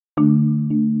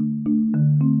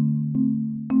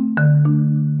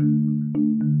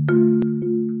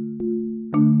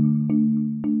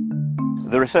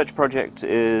The research project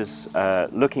is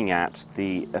looking at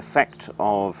the effect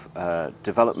of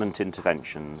development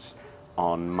interventions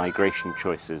on migration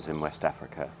choices in West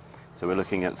Africa. So we're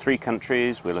looking at 3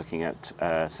 countries. We're looking at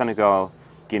Senegal,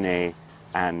 Guinea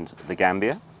and the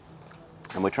Gambia.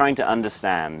 And we're trying to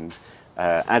understand,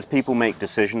 as people make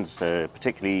decisions,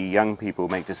 particularly young people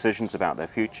make decisions about their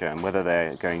future and whether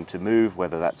they're going to move,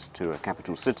 whether that's to a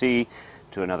capital city,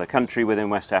 to another country within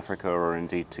West Africa, or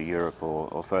indeed to Europe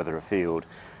or further afield.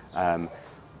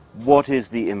 What is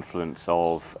the influence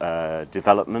of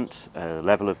development,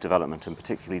 level of development, and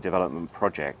particularly development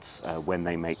projects when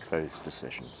they make those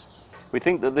decisions? We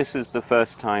think that this is the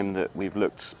first time that we've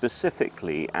looked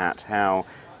specifically at how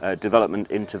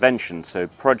development intervention, so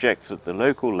projects at the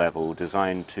local level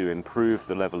designed to improve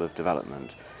the level of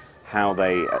development, how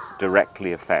they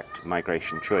directly affect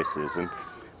migration choices. And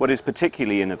what is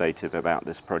particularly innovative about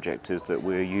this project is that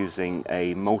we're using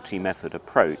a multi-method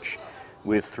approach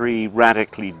with 3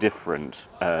 radically different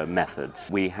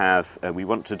methods. We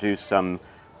want to do some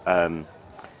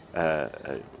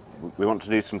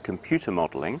computer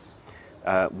modeling,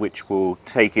 which will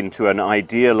take into an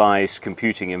idealized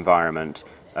computing environment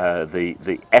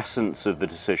the essence of the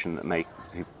decision that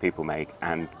people make,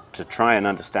 and to try and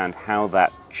understand how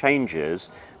that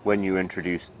changes when you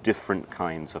introduce different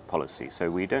kinds of policy.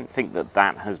 So we don't think that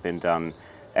that has been done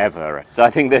ever. So I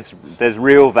think there's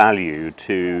real value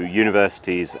to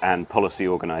universities and policy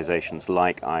organizations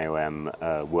like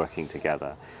IOM working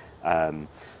together.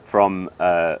 From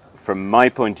my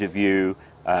point of view,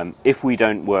 if we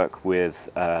don't work with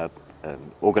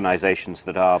organizations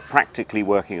that are practically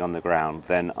working on the ground,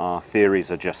 then our theories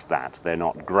are just that. They're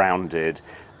not grounded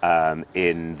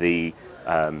in the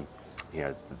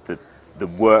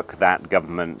work that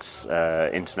governments,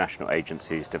 international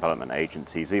agencies, development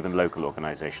agencies, even local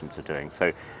organizations are doing.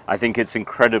 So I think it's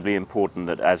incredibly important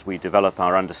that as we develop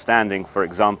our understanding, for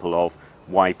example, of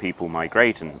why people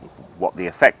migrate and what the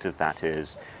effect of that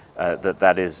is,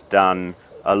 that is done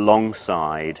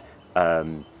alongside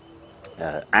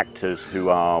actors who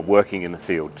are working in the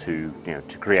field to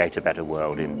create a better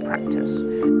world in practice.